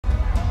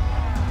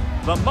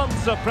The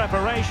months of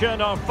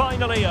preparation are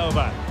finally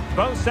over.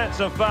 Both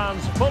sets of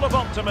fans full of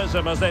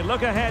optimism as they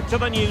look ahead to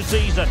the new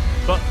season.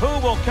 But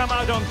who will come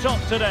out on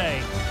top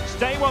today?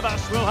 Stay with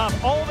us, we'll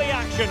have all the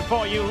action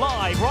for you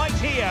live right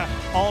here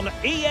on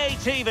EA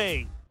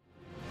TV.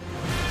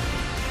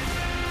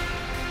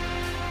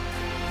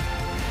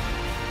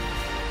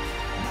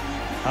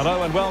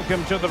 Hello and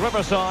welcome to the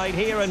Riverside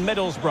here in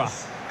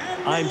Middlesbrough.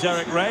 I'm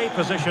Derek Ray,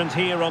 positioned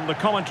here on the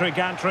commentary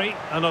gantry,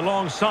 and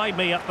alongside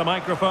me at the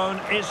microphone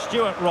is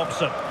Stuart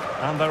Robson.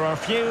 And there are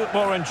few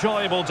more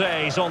enjoyable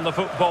days on the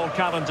football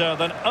calendar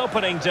than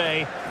opening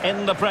day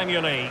in the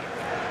Premier League.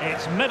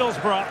 It's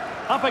Middlesbrough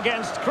up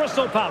against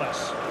Crystal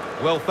Palace.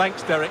 Well,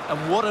 thanks, Derek,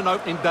 and what an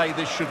opening day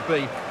this should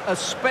be,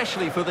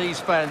 especially for these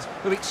fans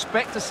who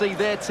expect to see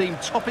their team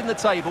topping the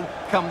table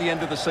come the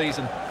end of the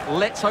season.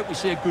 Let's hope we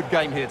see a good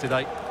game here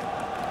today.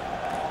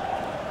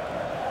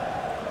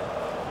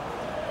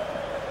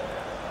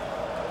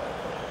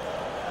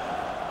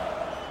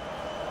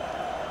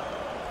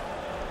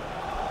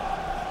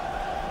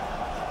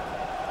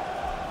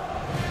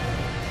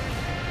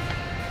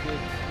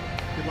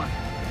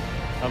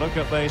 A look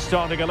at the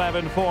starting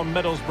 11 for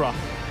Middlesbrough.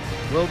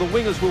 Well, the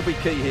wingers will be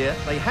key here.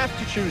 They have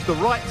to choose the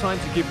right time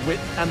to give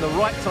width and the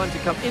right time to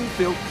come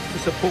infield to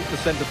support the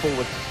centre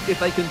forward. If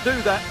they can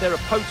do that, they're a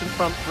potent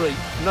front three,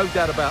 no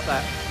doubt about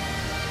that.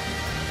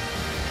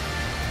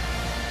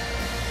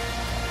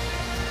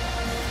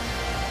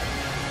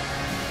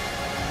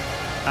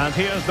 And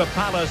here's the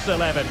Palace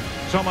 11.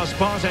 Thomas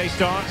Partey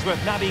starts with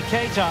Naby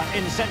Keita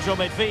in central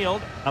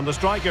midfield, and the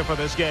striker for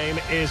this game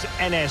is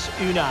Enes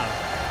Ünal.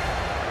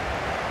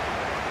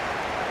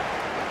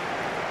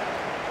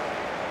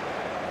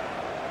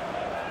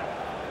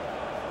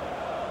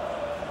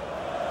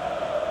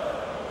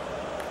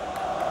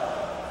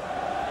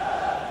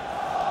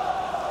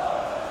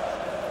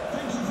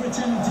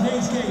 Attending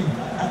today's game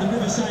at the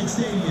Riverside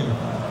Stadium.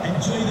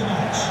 Enjoy the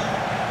match.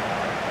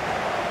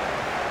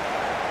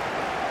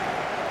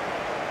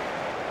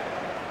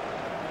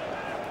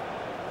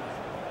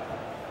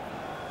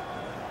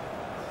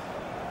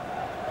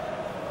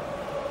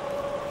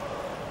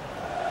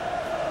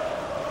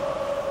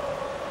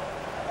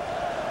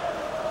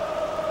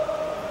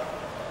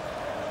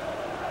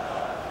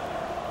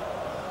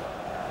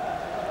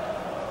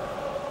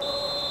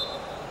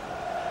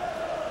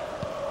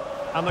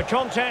 And the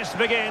contest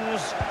begins.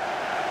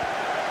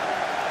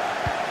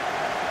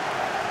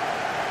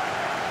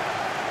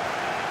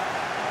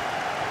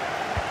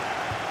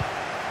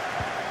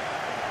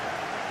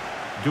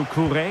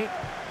 Doucouré.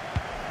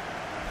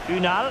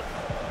 Ünal.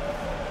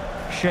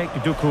 Sheikh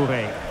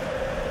Doucouré.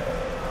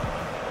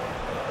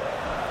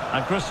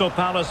 And Crystal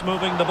Palace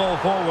moving the ball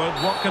forward.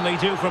 What can they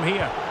do from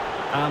here?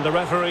 And the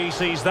referee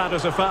sees that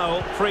as a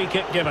foul. Free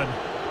kick given.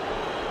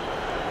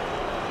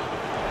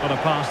 What a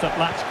pass that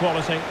lacks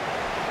quality.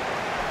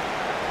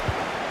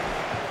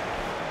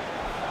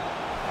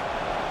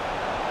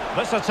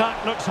 This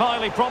attack looks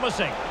highly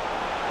promising.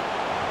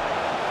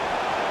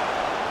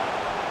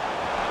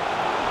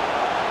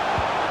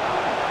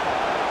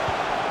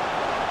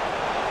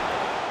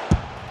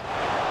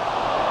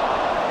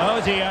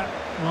 Oh dear.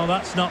 Well,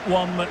 that's not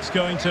one that's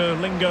going to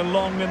linger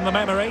long in the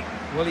memory.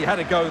 Well, he had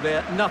a go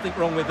there, nothing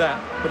wrong with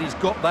that, but he's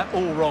got that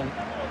all wrong.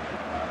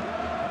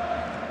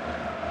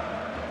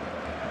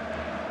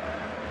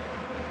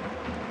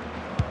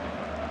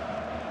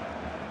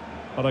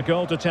 But a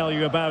goal to tell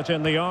you about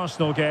in the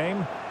Arsenal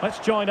game. Let's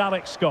join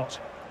Alex Scott.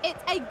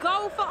 It's a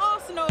goal for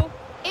Arsenal.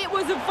 It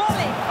was a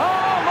volley.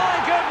 Oh, my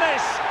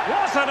goodness!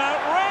 What an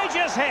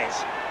outrageous hit!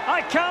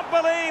 I can't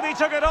believe he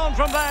took it on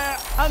from there,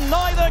 and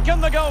neither can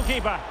the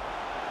goalkeeper.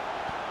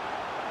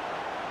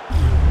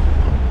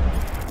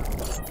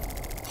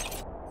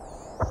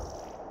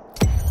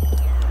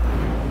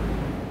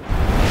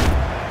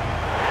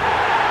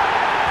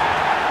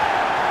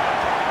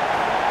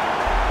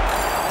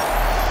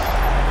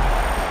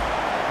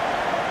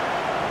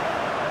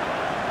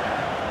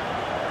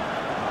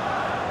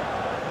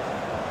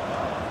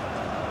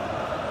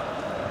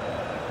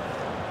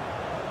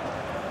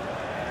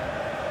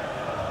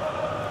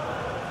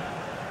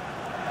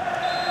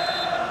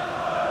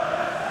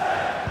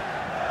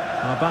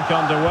 Back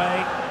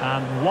underway,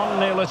 and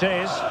 1-0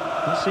 it is.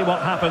 Let's see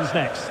what happens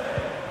next.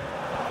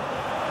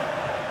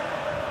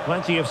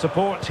 Plenty of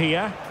support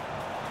here.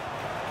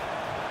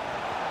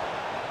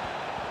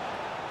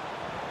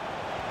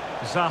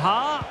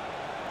 Zaha.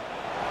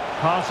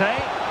 Partey.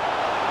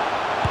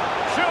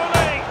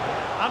 Surely!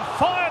 And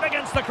fired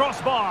against the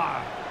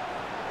crossbar.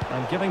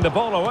 And giving the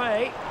ball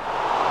away.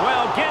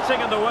 Well, getting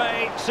in the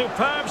way.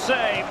 Superb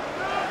save.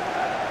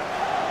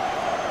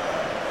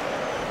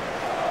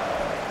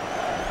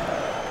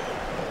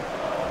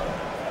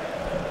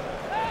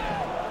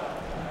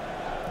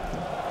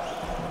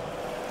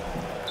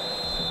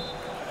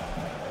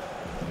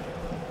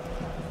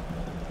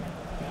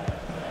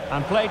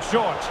 And played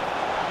short.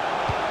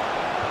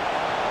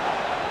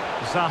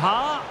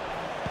 Zaha.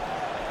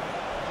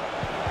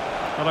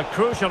 Well, a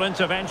crucial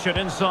intervention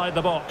inside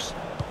the box.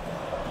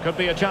 Could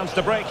be a chance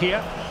to break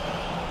here.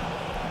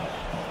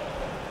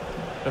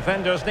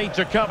 Defenders need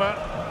to cover.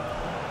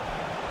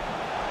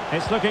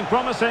 It's looking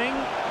promising.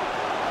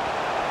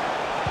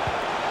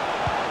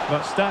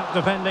 But stout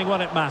defending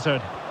when it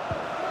mattered.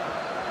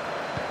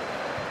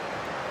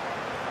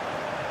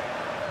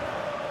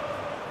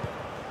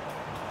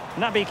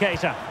 Naby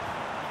Keita.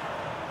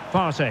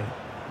 Partey.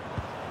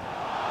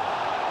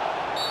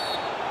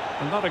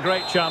 Not a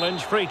great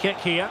challenge. Free kick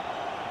here.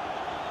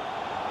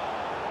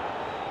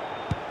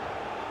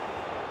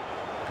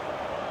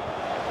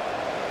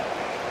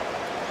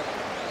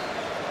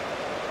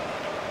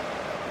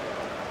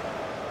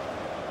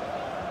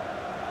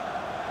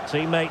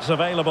 Teammates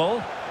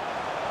available.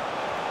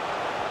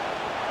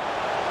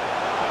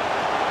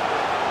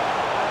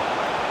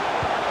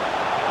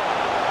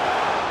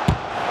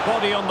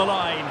 Body on the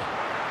line.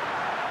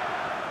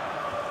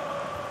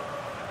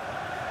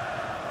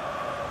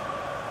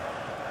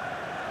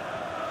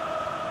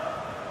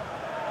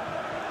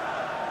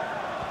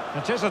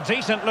 It is a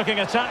decent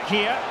looking attack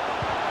here.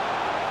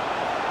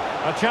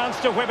 A chance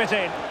to whip it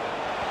in.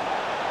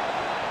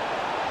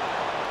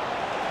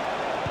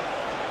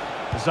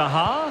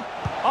 Zaha.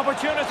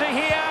 Opportunity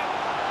here.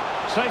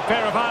 Safe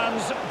pair of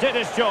hands. Did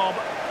his job.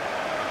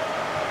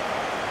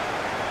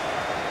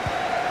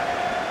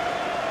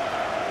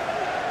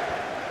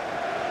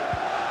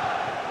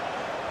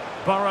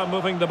 Borough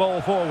moving the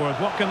ball forward.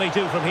 What can they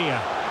do from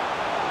here?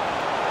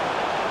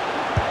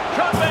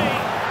 Could be.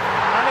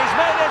 And he's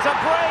made it a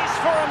brace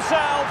for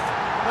himself.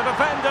 The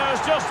defender's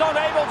just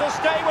unable to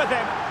stay with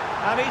him.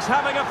 And he's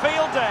having a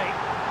field day.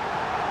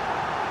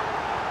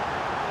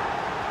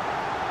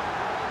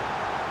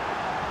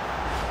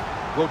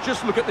 Well,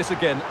 just look at this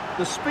again.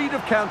 The speed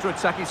of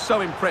counter-attack is so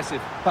impressive.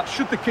 But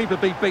should the keeper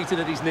be beaten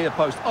at his near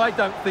post? I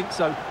don't think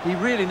so. He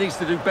really needs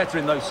to do better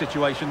in those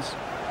situations.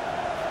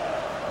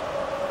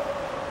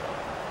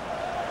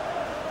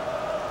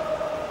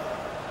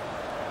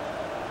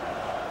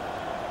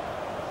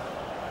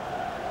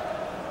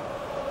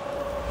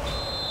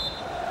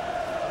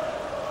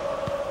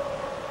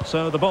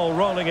 So the ball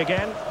rolling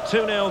again.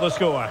 2-0 the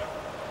score.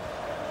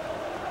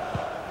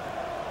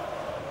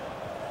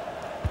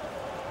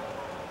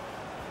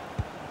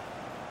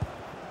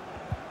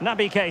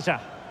 Naby Keita.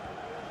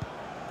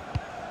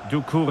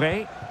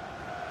 Doucouré.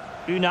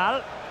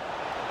 Unal.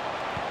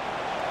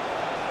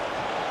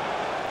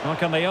 How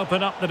can they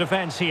open up the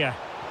defence here?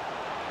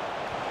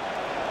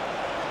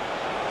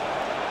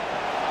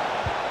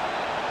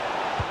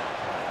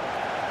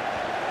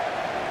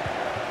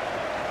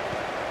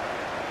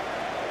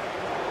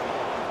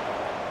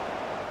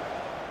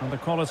 And the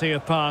quality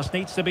of pass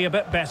needs to be a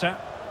bit better.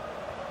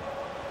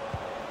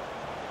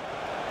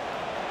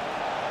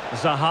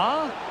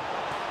 Zaha.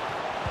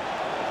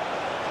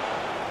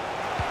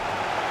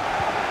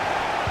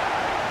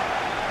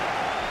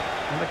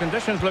 And the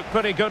conditions look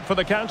pretty good for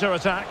the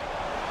counter-attack.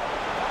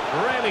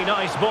 Really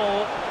nice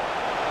ball.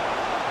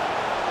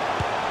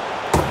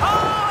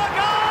 Oh, a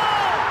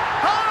goal!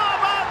 How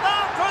about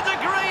that for a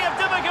degree of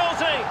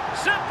difficulty?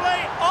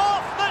 Simply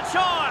off the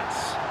charts.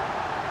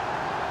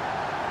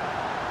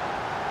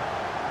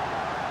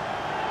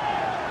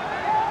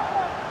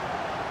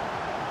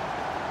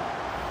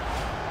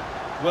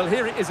 Well,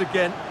 here it is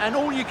again, and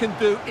all you can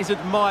do is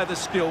admire the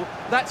skill.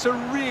 That's a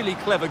really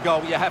clever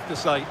goal, you have to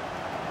say.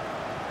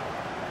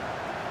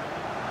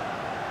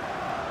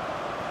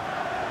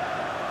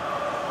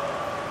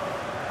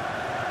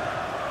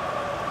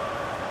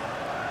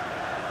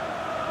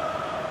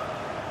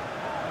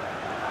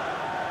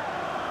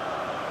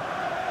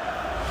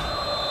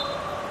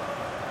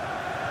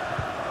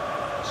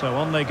 So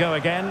on they go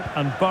again,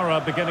 and Borough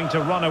beginning to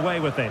run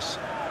away with this.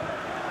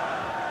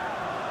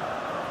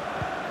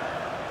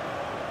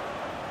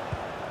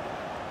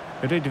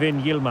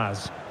 Rydvin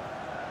Yilmaz.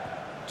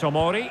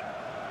 Tomori.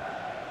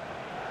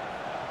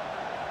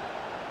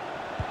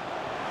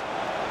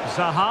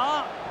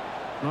 Zaha.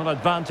 Not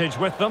advantage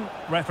with them.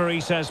 Referee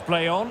says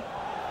play on.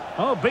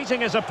 Oh,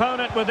 beating his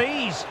opponent with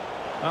ease.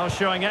 Oh,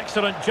 showing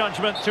excellent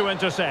judgment to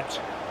intercept.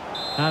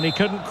 And he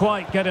couldn't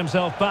quite get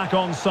himself back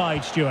on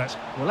side, Stuart.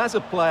 Well, as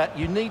a player,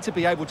 you need to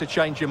be able to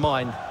change your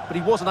mind, but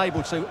he wasn't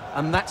able to,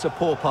 and that's a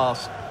poor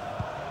pass.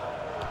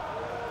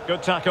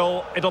 Good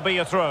tackle. It'll be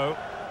a throw.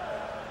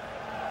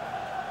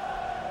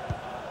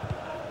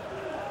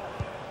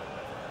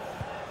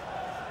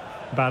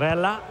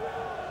 Barella.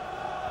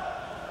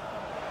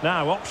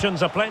 Now,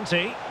 options are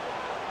plenty.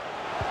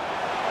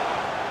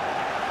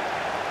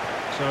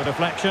 So,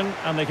 deflection,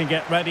 and they can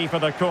get ready for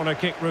the corner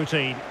kick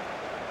routine.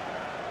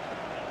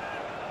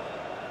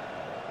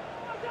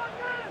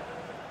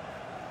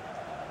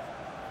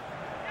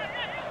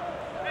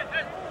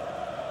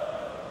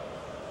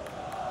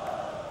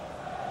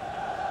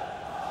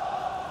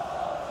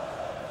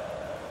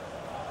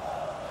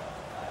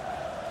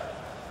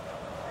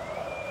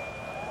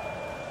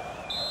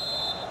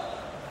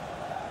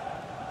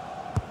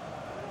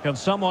 Can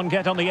someone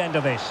get on the end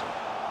of this?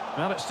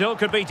 Well, it still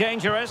could be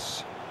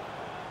dangerous.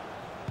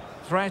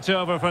 Threat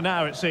over for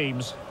now, it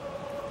seems.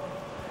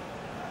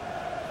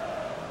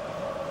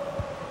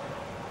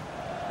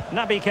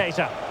 Naby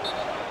Keita.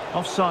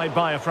 Offside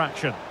by a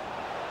fraction.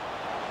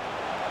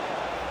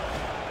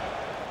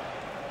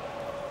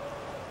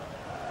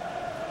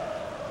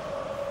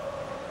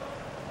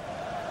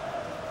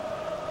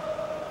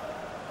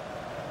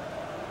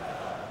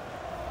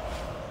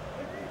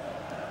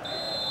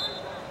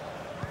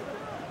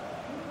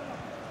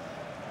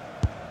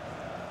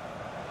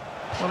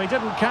 Well, he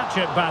didn't catch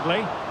it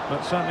badly,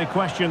 but certainly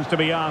questions to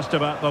be asked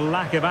about the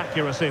lack of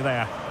accuracy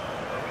there.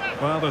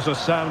 Well, there's a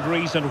sound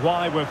reason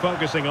why we're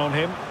focusing on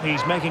him.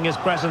 He's making his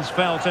presence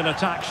felt in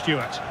attack,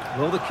 Stuart.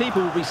 Well, the keeper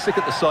will be sick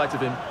at the sight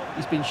of him.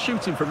 He's been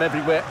shooting from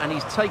everywhere and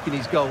he's taken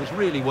his goals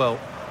really well.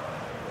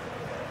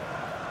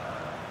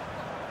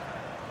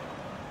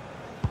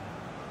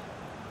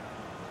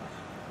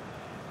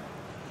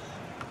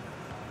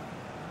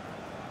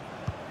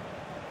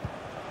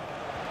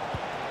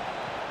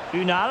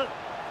 Unal.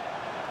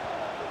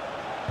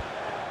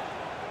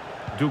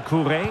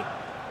 Doucouré.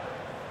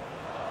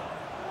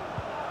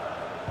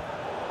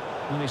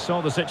 And he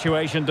saw the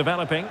situation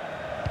developing.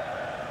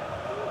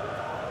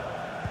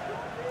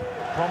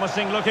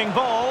 Promising looking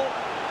ball.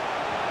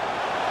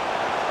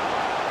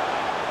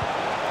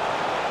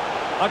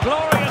 A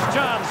glorious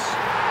chance.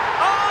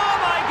 Oh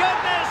my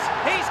goodness!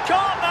 He's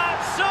caught that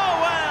so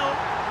well!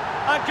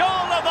 A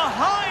goal of the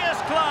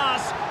highest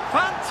class.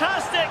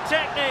 Fantastic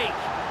technique.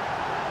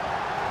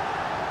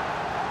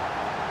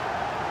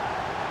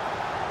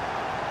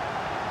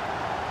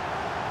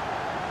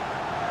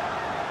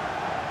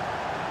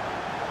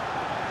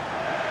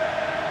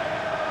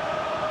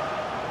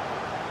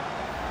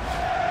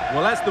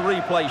 Well, as the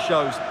replay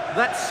shows,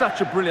 that's such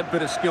a brilliant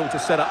bit of skill to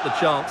set up the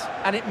chance,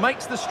 and it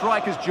makes the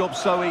striker's job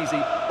so easy.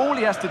 All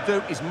he has to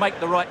do is make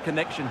the right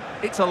connection.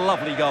 It's a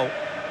lovely goal.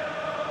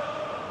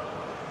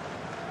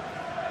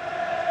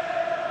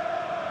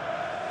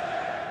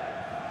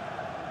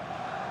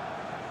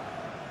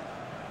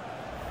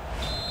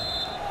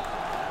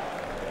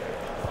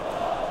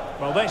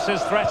 Well, this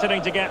is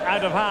threatening to get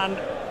out of hand.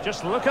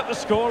 Just look at the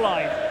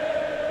scoreline.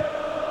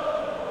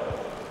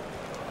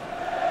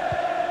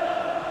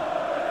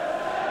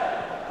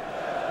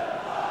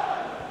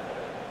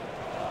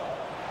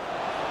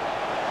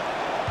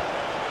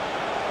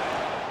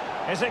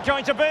 Is it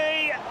going to be?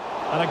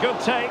 And a good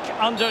take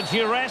under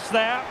duress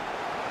there.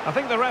 I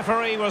think the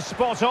referee was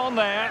spot on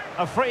there.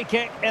 A free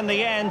kick in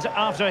the end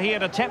after he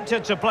had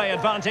attempted to play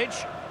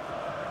advantage.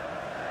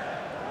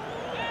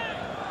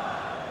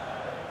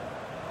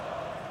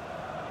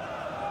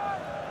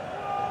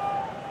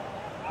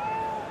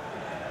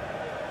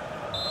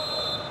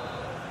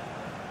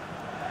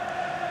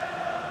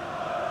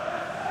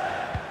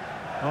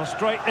 Well,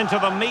 straight into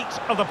the meat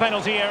of the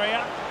penalty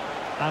area.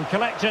 And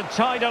collected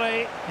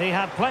tidily. He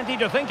had plenty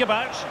to think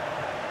about.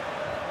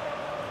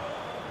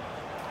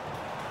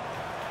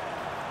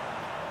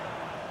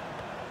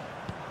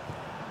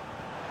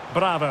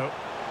 Bravo.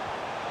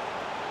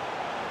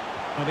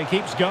 And he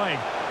keeps going.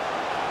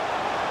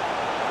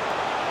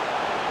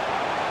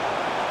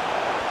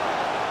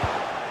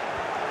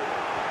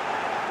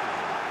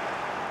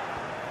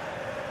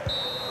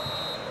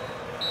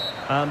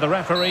 And the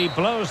referee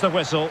blows the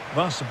whistle,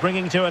 thus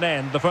bringing to an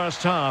end the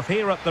first half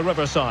here at the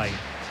Riverside.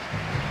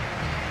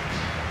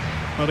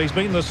 Well, he's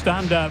been the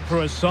standout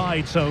for his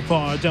side so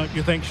far, don't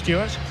you think,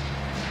 Stuart?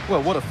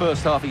 Well, what a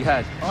first half he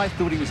had. I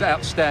thought he was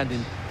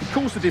outstanding. He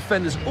caused the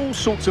defenders all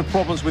sorts of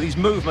problems with his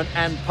movement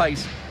and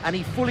pace, and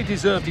he fully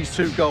deserved his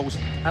 2 goals,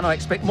 and I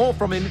expect more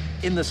from him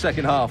in the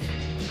second half.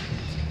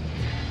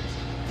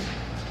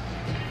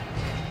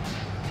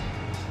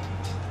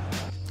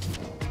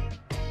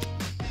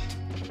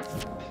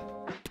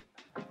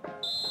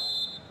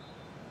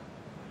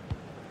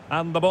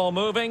 And the ball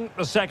moving,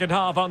 the second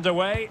half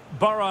underway.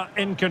 Borough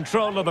in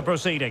control of the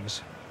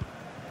proceedings.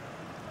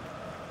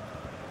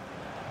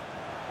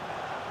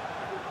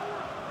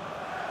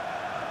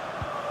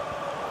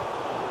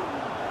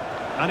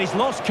 And he's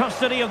lost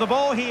custody of the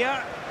ball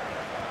here.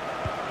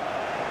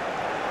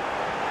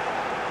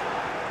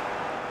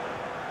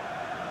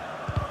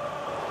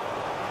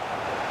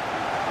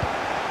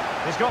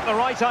 He's got the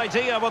right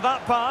idea with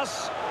that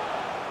pass.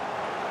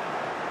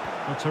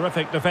 A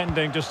terrific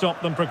defending to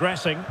stop them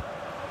progressing.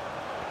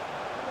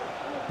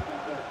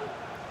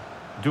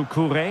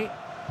 Doucouré.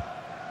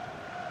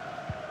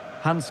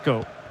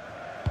 Hansko.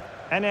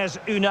 Enes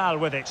Unal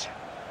with it.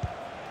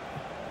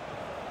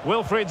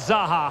 Wilfried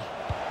Zaha.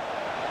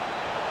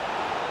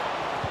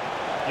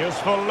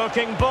 Useful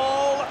looking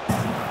ball.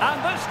 And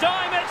this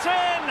time it's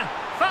in.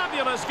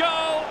 Fabulous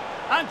goal.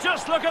 And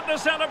just look at the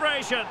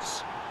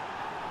celebrations.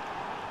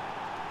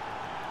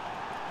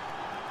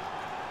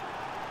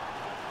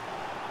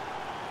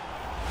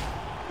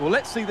 Well,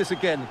 let's see this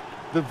again.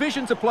 The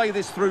vision to play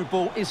this through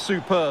ball is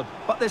superb,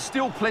 but there's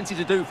still plenty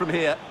to do from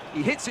here.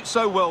 He hits it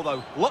so well,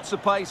 though. Lots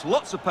of pace,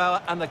 lots of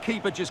power, and the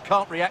keeper just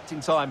can't react in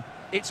time.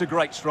 It's a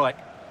great strike.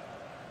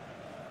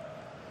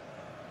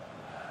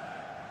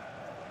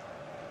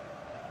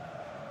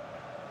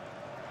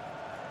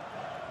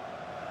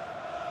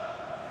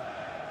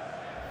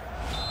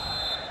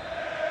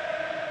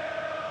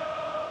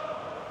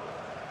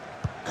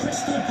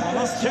 Well,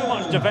 not too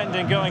much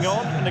defending going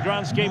on in the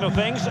grand scheme of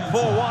things.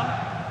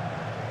 4-1.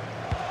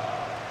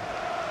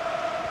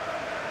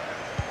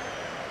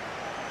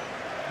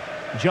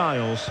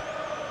 Giles.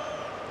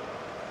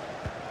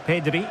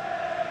 Pedri.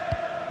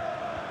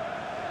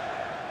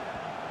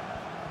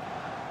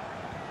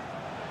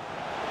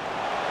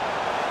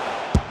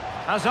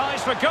 Has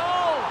eyes for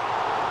goal.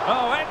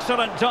 Oh,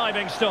 excellent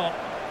diving stop.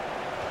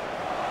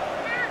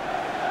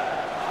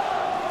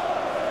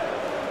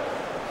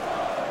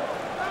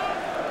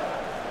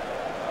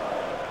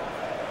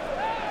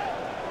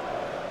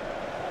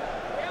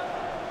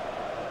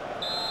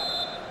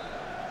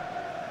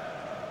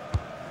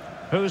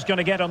 Who's going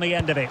to get on the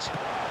end of it?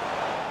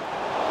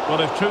 Well,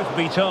 if truth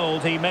be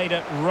told, he made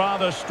it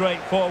rather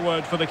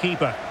straightforward for the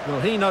keeper. Well,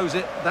 he knows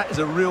it. That is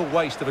a real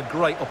waste of a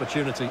great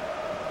opportunity.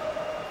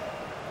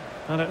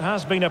 And it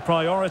has been a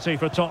priority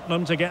for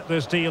Tottenham to get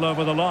this deal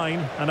over the line.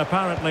 And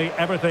apparently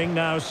everything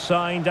now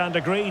signed and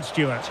agreed,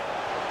 Stuart.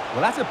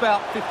 Well, that's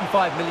about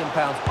 £55 million.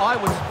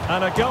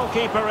 And a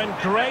goalkeeper in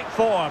great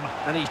form.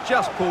 And he's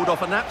just pulled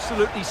off an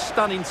absolutely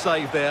stunning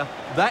save there.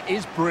 That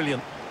is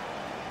brilliant.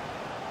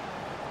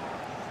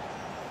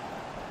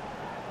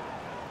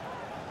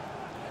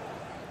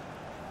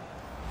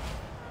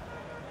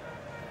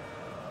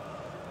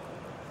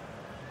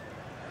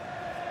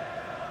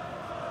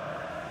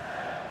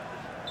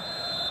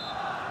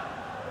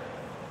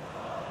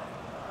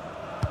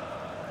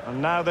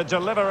 And now the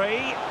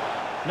delivery.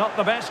 Not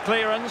the best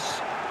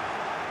clearance.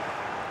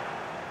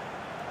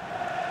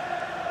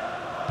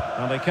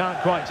 And they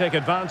can't quite take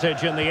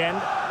advantage in the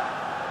end.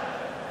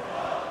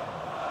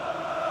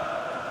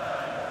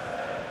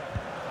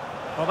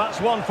 Well, that's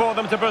one for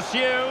them to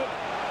pursue.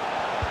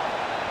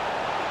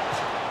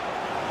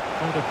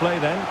 Out of play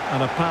then,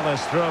 and a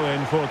Palace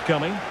throw-in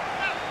forthcoming.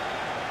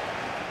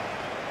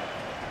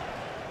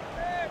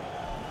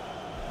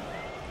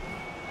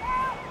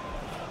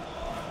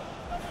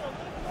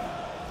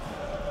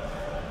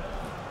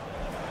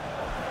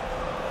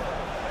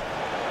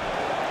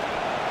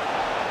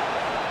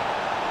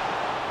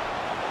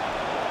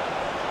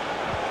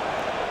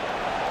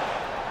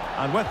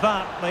 And with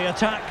that, the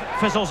attack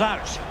fizzles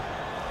out.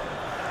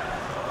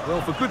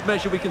 Well, for good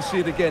measure, we can see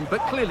it again,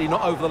 but clearly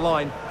not over the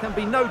line. Can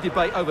be no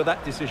debate over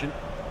that decision.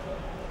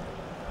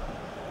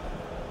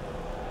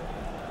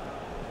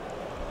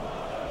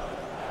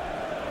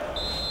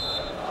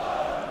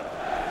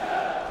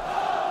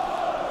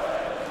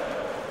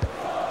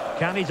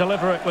 Can he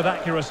deliver it with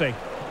accuracy?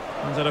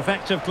 And an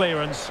effective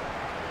clearance.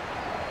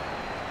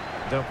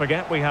 Don't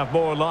forget, we have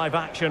more live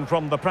action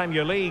from the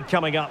Premier League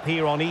coming up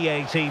here on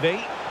EA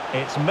TV.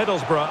 It's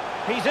Middlesbrough.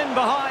 He's in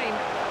behind.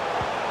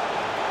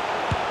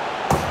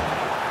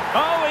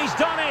 Oh, he's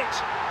done it!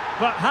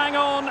 But hang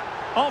on.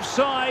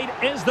 Offside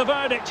is the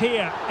verdict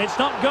here. It's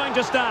not going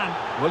to stand.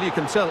 Well, you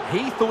can tell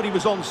he thought he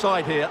was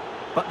onside here,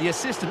 but the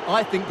assistant,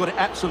 I think, got it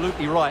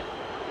absolutely right.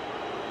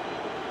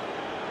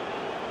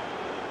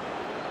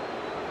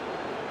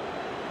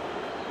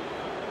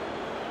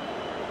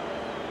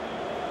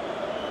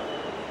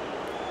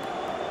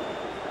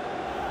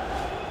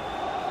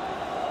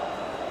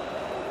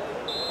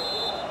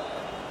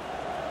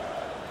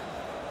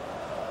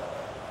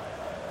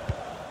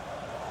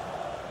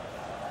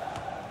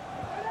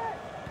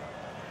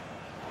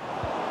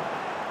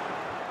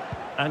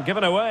 And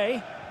given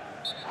away.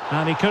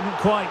 And he couldn't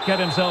quite get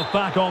himself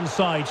back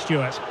onside,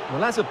 Stuart.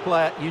 Well, as a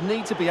player, you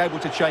need to be able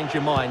to change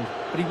your mind,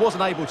 but he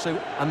wasn't able to,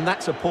 and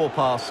that's a poor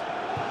pass.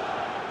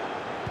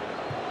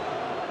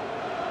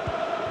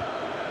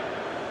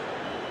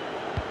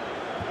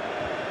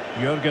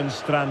 Jürgen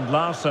Strand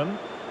Larsen.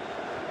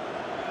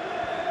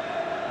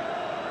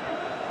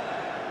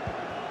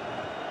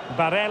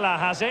 Barella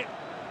has it.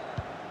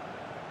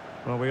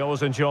 Well, we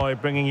always enjoy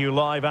bringing you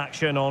live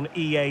action on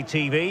EA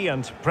TV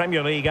and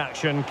Premier League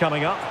action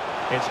coming up.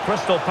 It's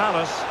Crystal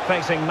Palace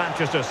facing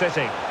Manchester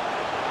City.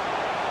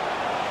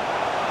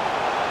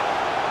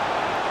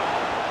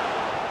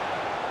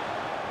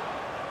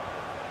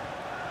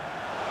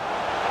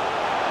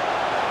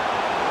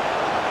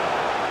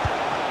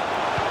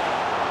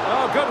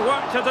 Oh, good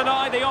work to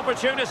deny the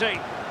opportunity.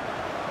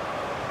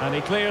 And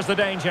he clears the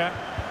danger.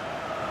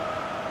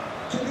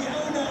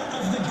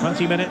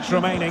 20 minutes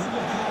remaining.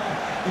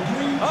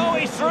 Oh,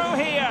 he's through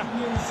here.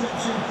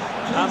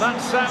 And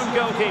that's sound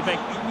goalkeeping.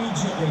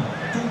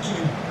 Thank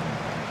you.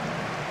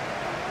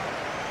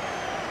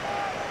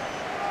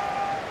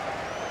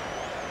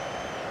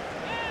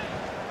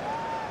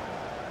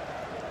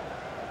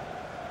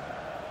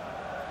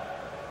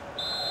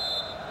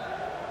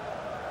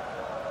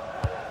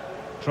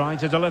 Trying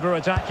to deliver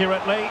it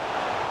accurately.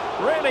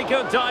 Really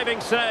good diving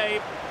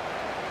save.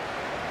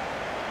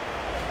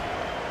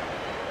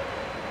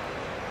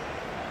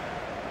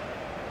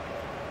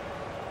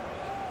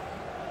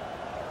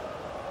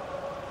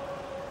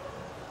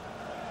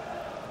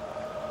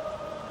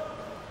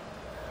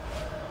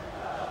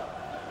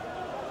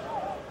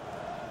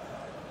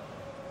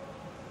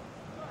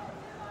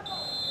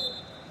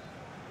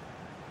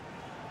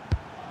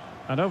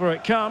 And over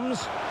it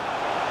comes.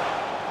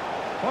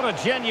 What a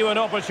genuine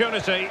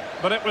opportunity,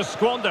 but it was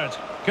squandered.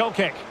 Goal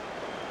kick.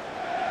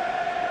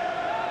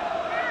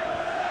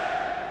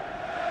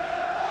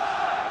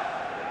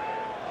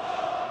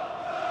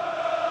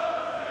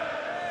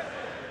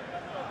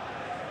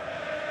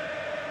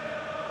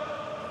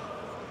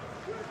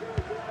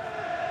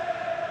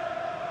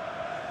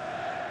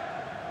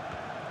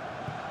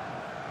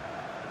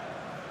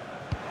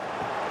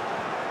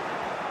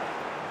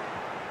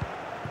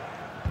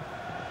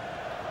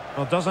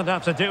 Well, doesn't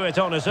have to do it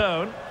on his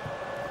own.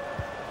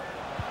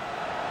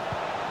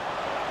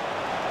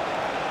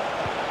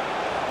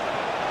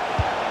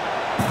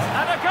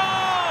 And a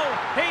goal!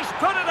 He's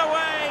put it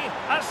away!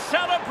 A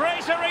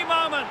celebratory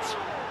moment!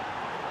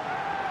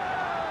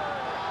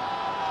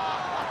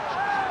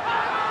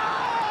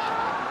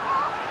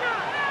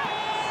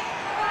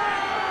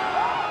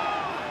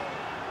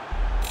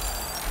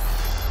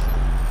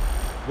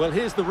 Well,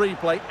 here's the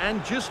replay,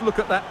 and just look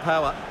at that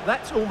power.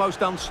 That's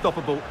almost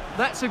unstoppable.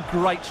 That's a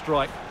great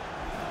strike.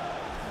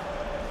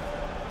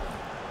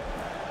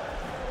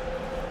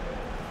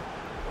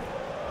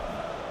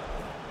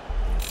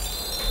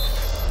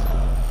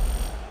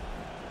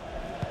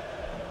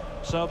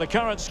 So the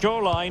current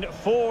scoreline,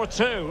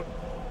 4-2.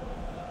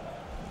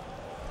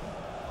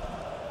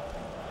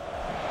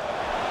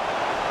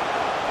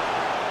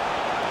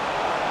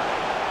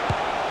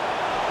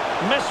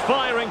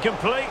 Misfiring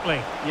completely.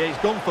 Yeah, he's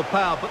gone for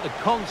power, but the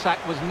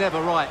contact was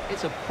never right.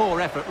 It's a poor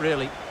effort,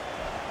 really.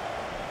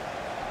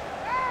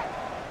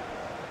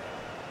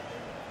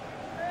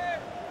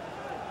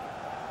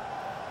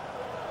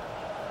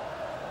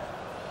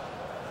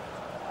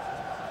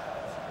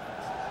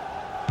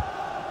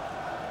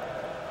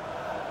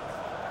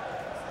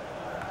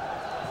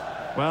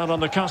 Well, on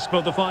the cusp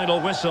of the final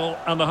whistle,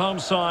 and the home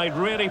side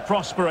really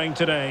prospering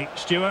today.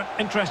 Stuart,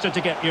 interested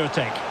to get your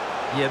take.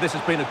 Yeah, this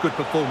has been a good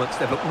performance.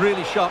 They've looked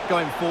really sharp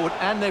going forward,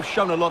 and they've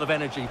shown a lot of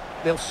energy.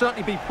 They'll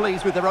certainly be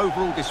pleased with their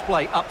overall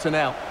display up to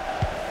now.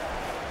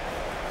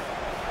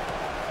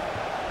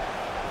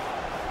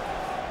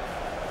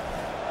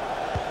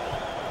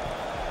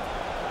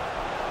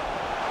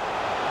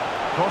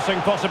 Crossing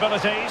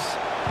possibilities.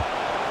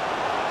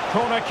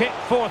 Corner kick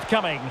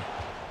forthcoming.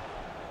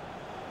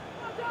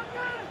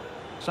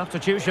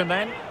 Substitution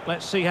then.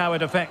 Let's see how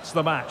it affects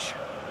the match.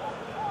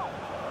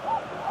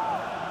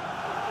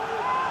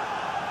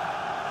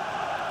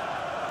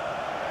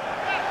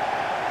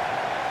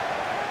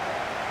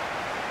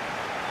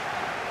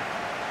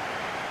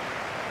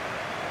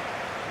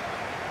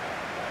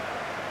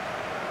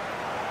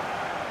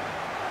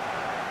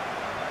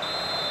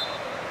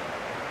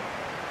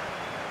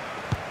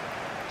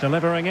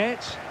 Delivering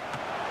it.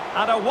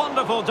 And a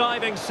wonderful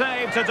diving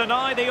save to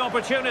deny the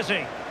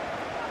opportunity.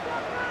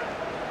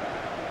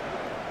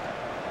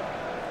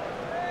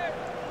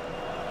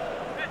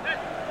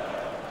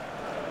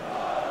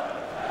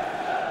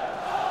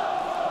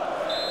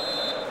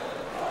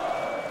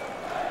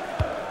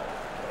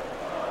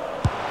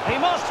 He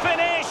must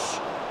finish.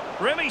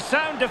 Really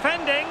sound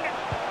defending.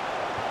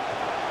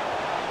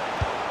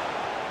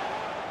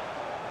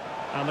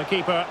 And the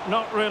keeper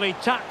not really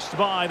taxed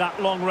by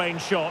that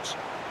long-range shot.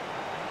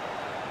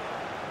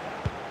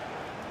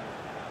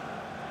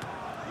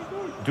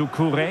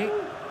 Doucouré.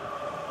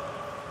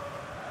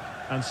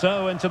 And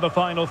so into the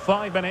final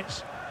 5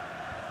 minutes.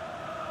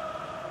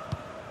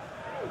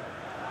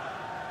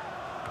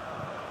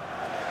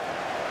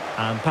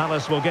 And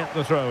Palace will get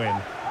the throw in.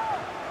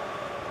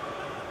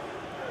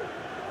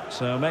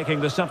 So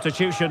making the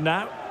substitution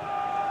now.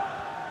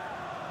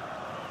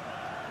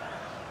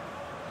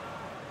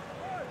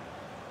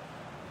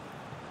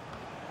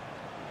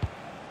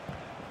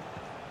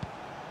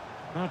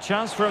 A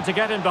chance for him to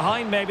get in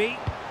behind maybe.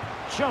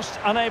 Just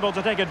unable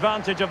to take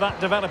advantage of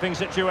that developing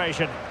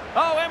situation.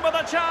 Oh, in with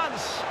a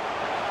chance!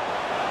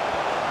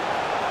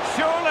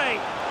 Surely!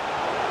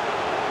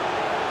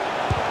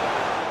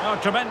 Oh,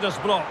 tremendous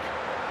block.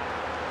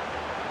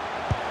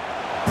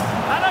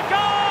 And a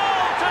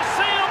goal to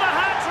seal the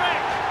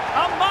hat-trick!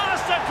 A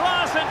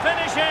masterclass in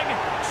finishing.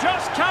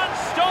 Just can't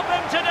stop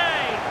him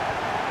today.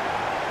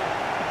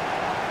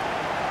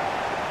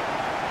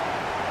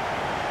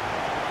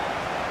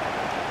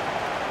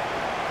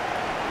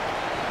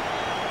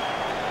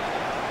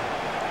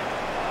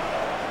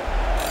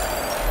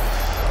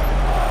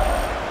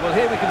 Well,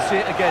 here we can see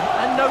it again,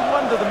 and no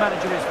wonder the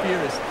manager is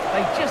furious.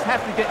 They just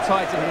have to get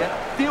tighter here,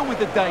 deal with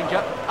the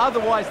danger,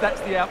 otherwise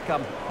that's the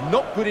outcome.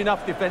 Not good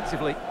enough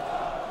defensively.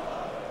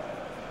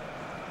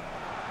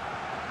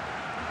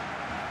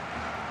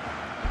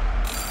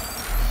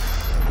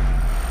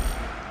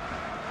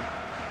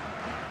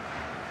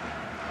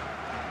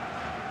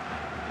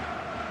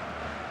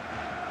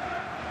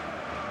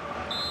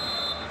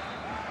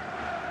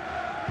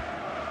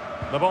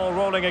 The ball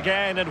rolling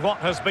again in what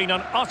has been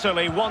an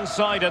utterly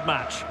one-sided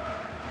match.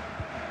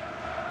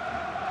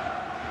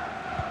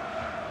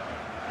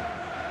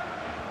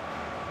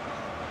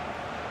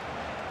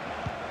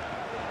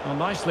 Well,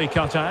 nicely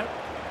cut out.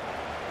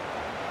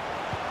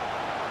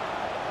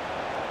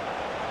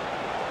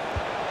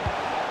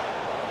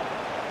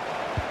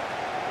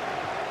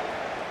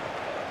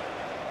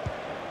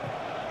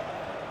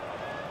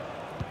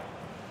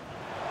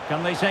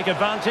 Can they take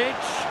advantage?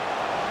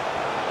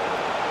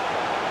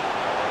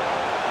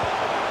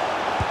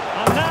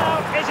 And now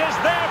it is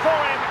there for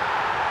him.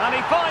 And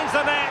he finds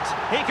the net.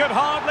 He could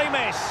hardly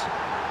miss.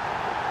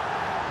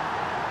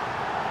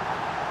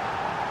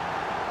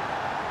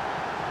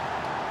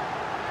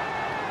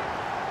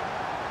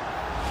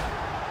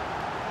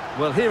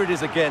 Well, here it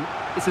is again.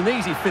 It's an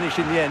easy finish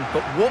in the end,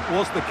 but what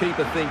was the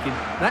keeper thinking?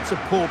 That's a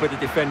poor bit of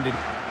defending.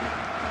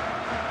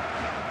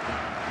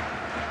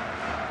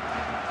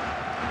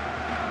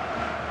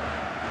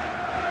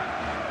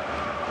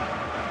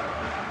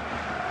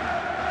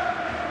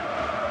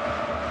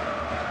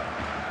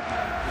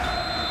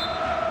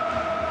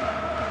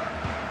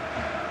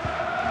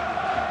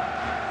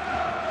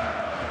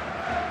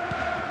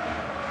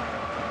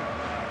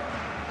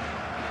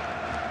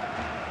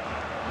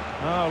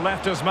 Oh,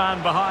 left his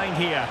man behind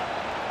here.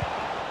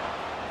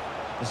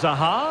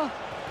 Zaha.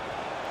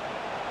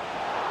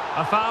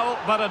 A foul,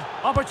 but an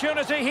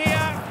opportunity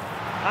here.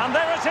 And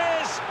there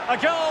it is, a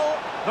goal.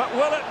 But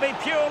will it be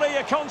purely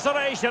a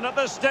consolation at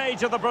this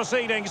stage of the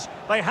proceedings?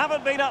 They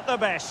haven't been at their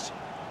best.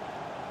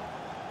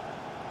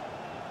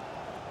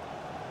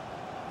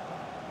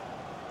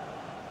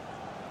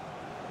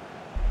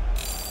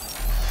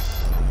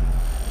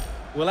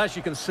 Well, as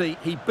you can see,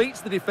 he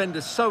beats the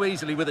defender so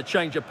easily with a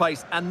change of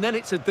pace, and then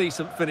it's a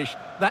decent finish.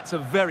 That's a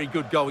very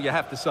good goal, you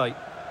have to say.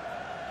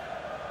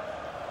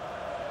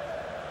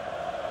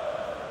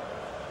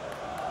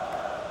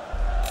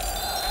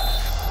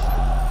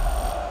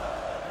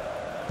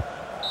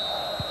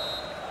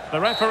 The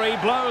referee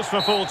blows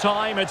for full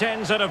time. It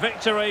ends in a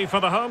victory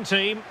for the home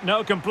team.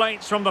 No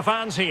complaints from the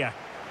fans here.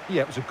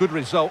 Yeah, it was a good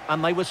result,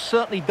 and they were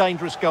certainly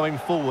dangerous going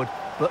forward,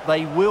 but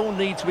they will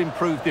need to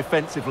improve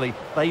defensively.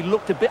 They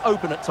looked a bit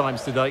open at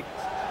times today.